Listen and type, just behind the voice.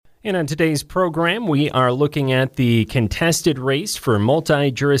And on today's program, we are looking at the contested race for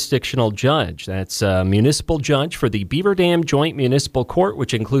multi-jurisdictional judge. That's a municipal judge for the Beaver Dam Joint Municipal Court,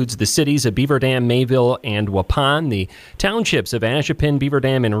 which includes the cities of Beaver Dam, Mayville, and Waupun, the townships of Ashippun, Beaver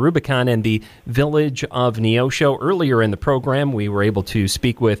Dam, and Rubicon, and the village of Neosho. Earlier in the program, we were able to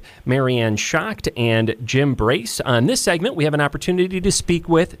speak with Marianne Schacht and Jim Brace. On this segment, we have an opportunity to speak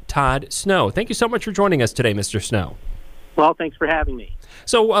with Todd Snow. Thank you so much for joining us today, Mr. Snow. Well, thanks for having me.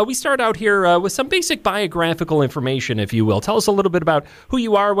 So we start out here with some basic biographical information, if you will. Tell us a little bit about who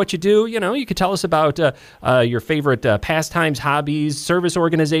you are, what you do. You know, you could tell us about your favorite pastimes, hobbies, service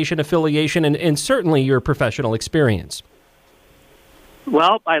organization affiliation, and certainly your professional experience.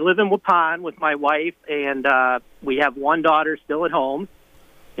 Well, I live in Waupun with my wife, and we have one daughter still at home,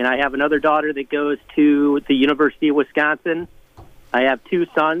 and I have another daughter that goes to the University of Wisconsin. I have two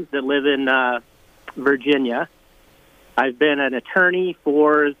sons that live in Virginia. I've been an attorney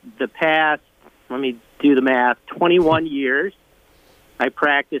for the past, let me do the math, 21 years. I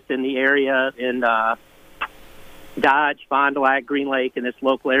practiced in the area in Dodge, Fond du Lac, Green Lake, in this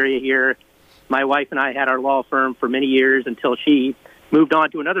local area here. My wife and I had our law firm for many years until she moved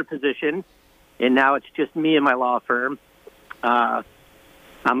on to another position, and now it's just me and my law firm. I'm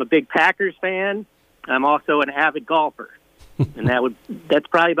a big Packers fan. I'm also an avid golfer, and that's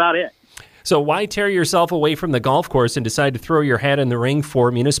probably about it. So why tear yourself away from the golf course and decide to throw your hat in the ring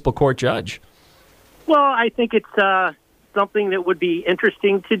for municipal court judge? Well, I think it's something that would be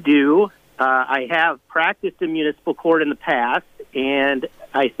interesting to do. I have practiced in municipal court in the past, and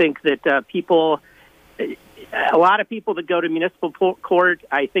I think that a lot of people that go to municipal court,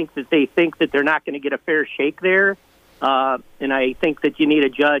 I think that they think that they're not going to get a fair shake there. And I think that you need a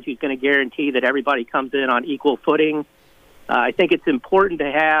judge who's going to guarantee that everybody comes in on equal footing. I think it's important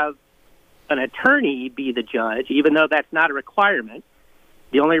to have an attorney be the judge, even though that's not a requirement.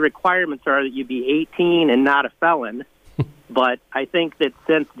 The only requirements are that you be 18 and not a felon. But I think that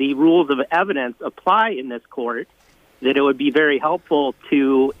since the rules of evidence apply in this court, that it would be very helpful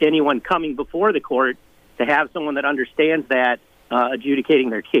to anyone coming before the court to have someone that understands that adjudicating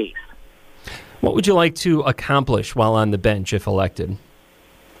their case. What would you like to accomplish while on the bench if elected?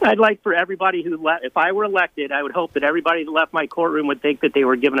 I'd like for everybody if I were elected, I would hope that everybody that left my courtroom would think that they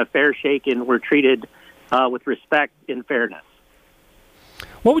were given a fair shake and were treated with respect and fairness.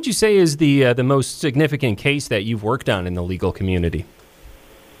 What would you say is the most significant case that you've worked on in the legal community?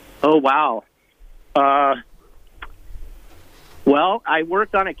 Oh, wow. Well, I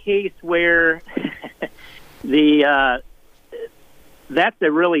worked on a case where that's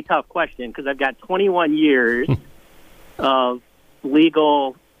a really tough question because I've got 21 years of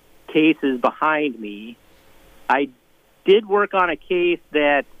legal cases behind me. I did work on a case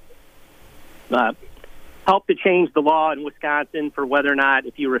that helped to change the law in Wisconsin for whether or not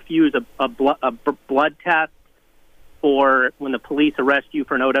if you refuse a blood test or when the police arrest you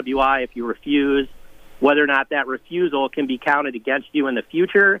for an OWI, if you refuse, whether or not that refusal can be counted against you in the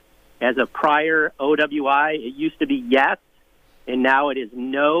future as a prior OWI. It used to be yes, and now it is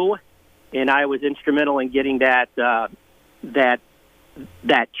no, and I was instrumental in getting that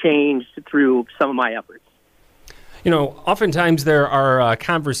changed through some of my efforts. You know, oftentimes there are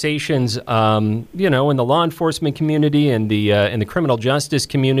conversations, in the law enforcement community and the criminal justice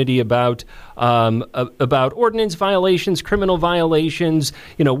community about ordinance violations, criminal violations.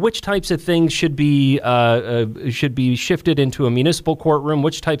 You know, which types of things should be shifted into a municipal courtroom?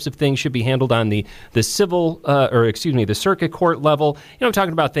 Which types of things should be handled on the circuit court level? You know, I'm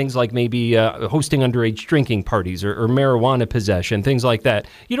talking about things like maybe hosting underage drinking parties or marijuana possession, things like that.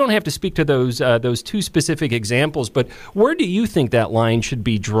 You don't have to speak to those two specific examples. But where do you think that line should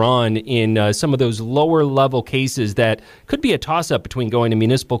be drawn in some of those lower level cases that could be a toss-up between going to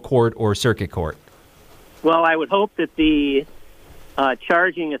municipal court or circuit court? Well, I would hope that the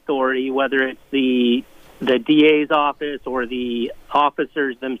charging authority, whether it's the DA's office or the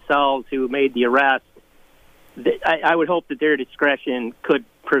officers themselves who made the arrest, I would hope that their discretion could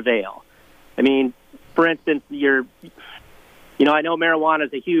prevail. I mean, for instance, I know marijuana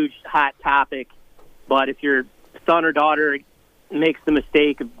is a huge hot topic, but if your son or daughter makes the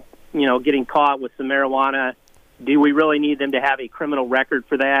mistake of, getting caught with some marijuana, do we really need them to have a criminal record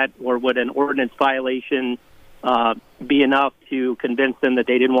for that, or would an ordinance violation be enough to convince them that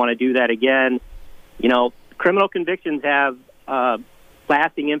they didn't want to do that again? Criminal convictions have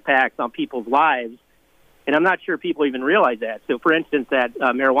lasting impacts on people's lives, and I'm not sure people even realize that. So, for instance, that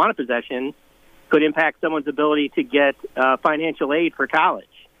marijuana possession could impact someone's ability to get financial aid for college,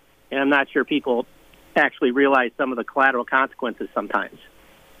 and I'm not sure people actually realize some of the collateral consequences sometimes.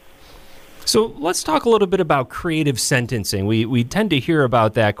 So let's talk a little bit about creative sentencing. We tend to hear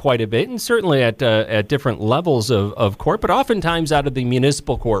about that quite a bit, and certainly at different levels of court, but oftentimes out of the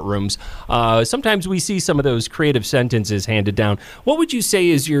municipal courtrooms. Sometimes we see some of those creative sentences handed down. What would you say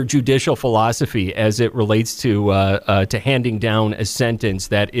is your judicial philosophy as it relates to handing down a sentence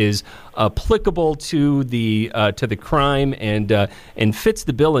that is applicable to the crime and fits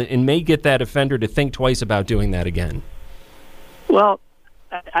the bill and may get that offender to think twice about doing that again? Well,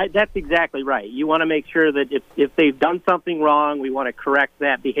 that's exactly right. You want to make sure that if they've done something wrong, we want to correct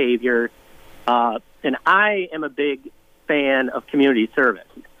that behavior. And I am a big fan of community service.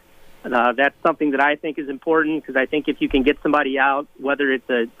 That's something that I think is important because I think if you can get somebody out, whether it's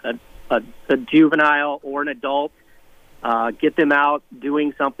a juvenile or an adult, get them out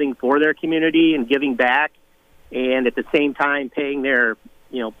doing something for their community and giving back, and at the same time paying the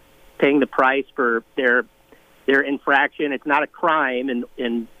price for their infraction. It's not a crime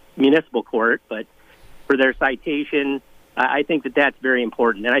in municipal court, but for their citation, I think that that's very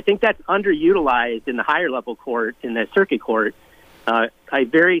important. And I think that's underutilized in the higher level court, in the circuit court. I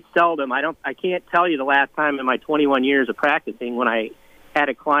very seldom, I can't tell you the last time in my 21 years of practicing when I had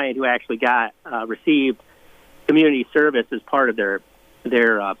a client who actually received community service as part of their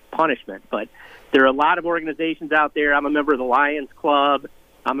punishment. But there are a lot of organizations out there. I'm a member of the Lions Club.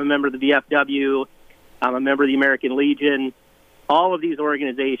 I'm a member of the VFW. I'm a member of the American Legion. All of these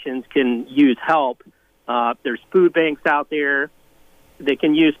organizations can use help. There's food banks out there that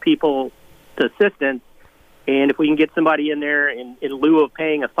can use people's assistance. And if we can get somebody in there in lieu of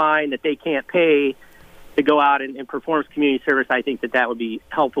paying a fine that they can't pay to go out and perform community service, I think that would be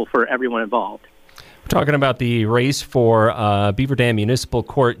helpful for everyone involved. We're talking about the race for Beaver Dam Municipal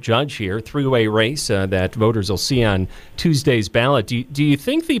Court judge here, three-way race that voters will see on Tuesday's ballot. Do you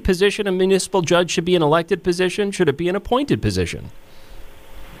think the position of municipal judge should be an elected position? Should it be an appointed position?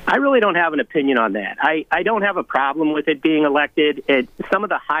 I really don't have an opinion on that. I don't have a problem with it being elected. At some of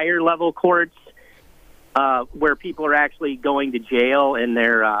the higher level courts where people are actually going to jail and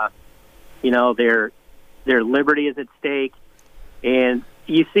their liberty is at stake, and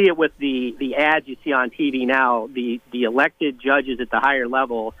you see it with the ads you see on TV now. The elected judges at the higher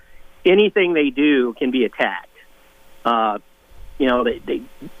level, anything they do can be attacked.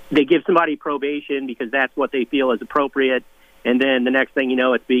 They give somebody probation because that's what they feel is appropriate, and then the next thing you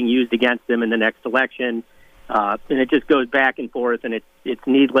know, it's being used against them in the next election, and it just goes back and forth, and it's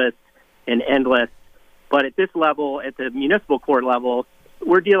needless and endless. But at this level, at the municipal court level,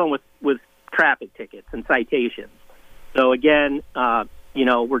 we're dealing with traffic tickets and citations. So again,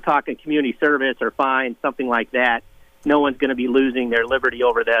 we're talking community service or fines, something like that. No one's going to be losing their liberty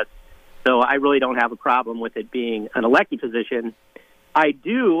over this. So I really don't have a problem with it being an elected position. I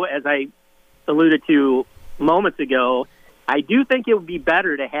do, as I alluded to moments ago, I do think it would be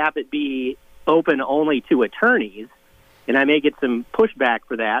better to have it be open only to attorneys. And I may get some pushback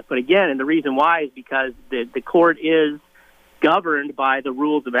for that. But again, and the reason why is because the court is governed by the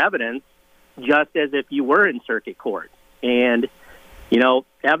rules of evidence, just as if you were in circuit court. And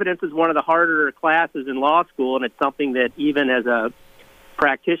evidence is one of the harder classes in law school, and it's something that even as a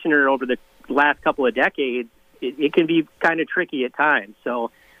practitioner over the last couple of decades, it can be kind of tricky at times.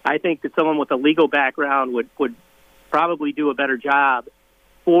 So I think that someone with a legal background would probably do a better job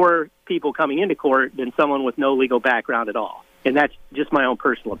for people coming into court than someone with no legal background at all. And that's just my own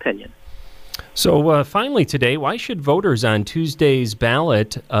personal opinion. So finally today, why should voters on Tuesday's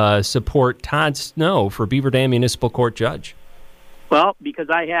ballot support Todd Snow for Beaver Dam Municipal Court judge? Well, because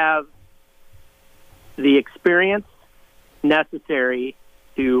I have the experience necessary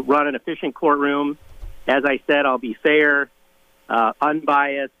to run an efficient courtroom. As I said, I'll be fair,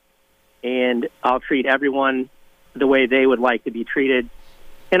 unbiased, and I'll treat everyone the way they would like to be treated,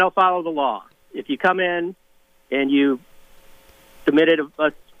 and I'll follow the law. If you come in and you committed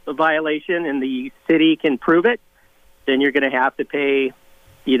a violation and the city can prove it, then you're going to have to pay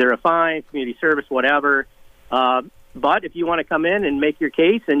either a fine, community service, whatever. But if you want to come in and make your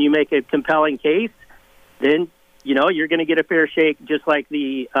case and you make a compelling case, then, you're going to get a fair shake just like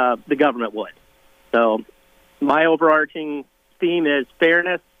the government would. So my overarching theme is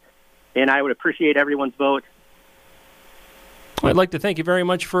fairness, and I would appreciate everyone's vote. I'd like to thank you very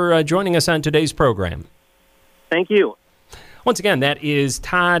much for joining us on today's program. Thank you. Once again, that is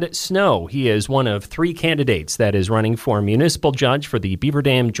Todd Snow. He is one of three candidates that is running for municipal judge for the Beaver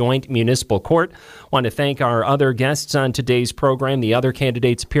Dam Joint Municipal Court. I want to thank our other guests on today's program, the other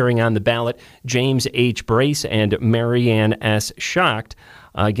candidates appearing on the ballot, James H. Brace and Marianne S. Schacht.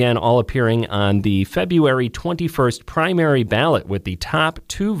 Again, all appearing on the February 21st primary ballot, with the top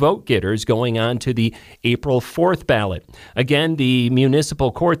 2 vote getters going on to the April 4th ballot. Again, the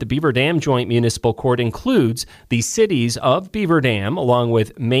municipal court, the Beaver Dam Joint Municipal Court, includes the cities of Beaver Dam, along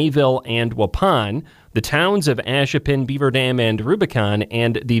with Mayville and Waupun, the towns of Ashippun, Beaver Dam, and Rubicon,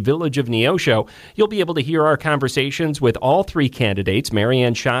 and the village of Neosho. You'll be able to hear our conversations with all 3 candidates,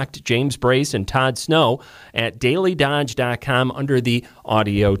 Marianne Schacht, James Brace, and Todd Snow, at dailydodge.com under the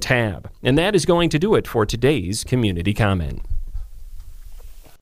audio tab. And that is going to do it for today's Community Comment.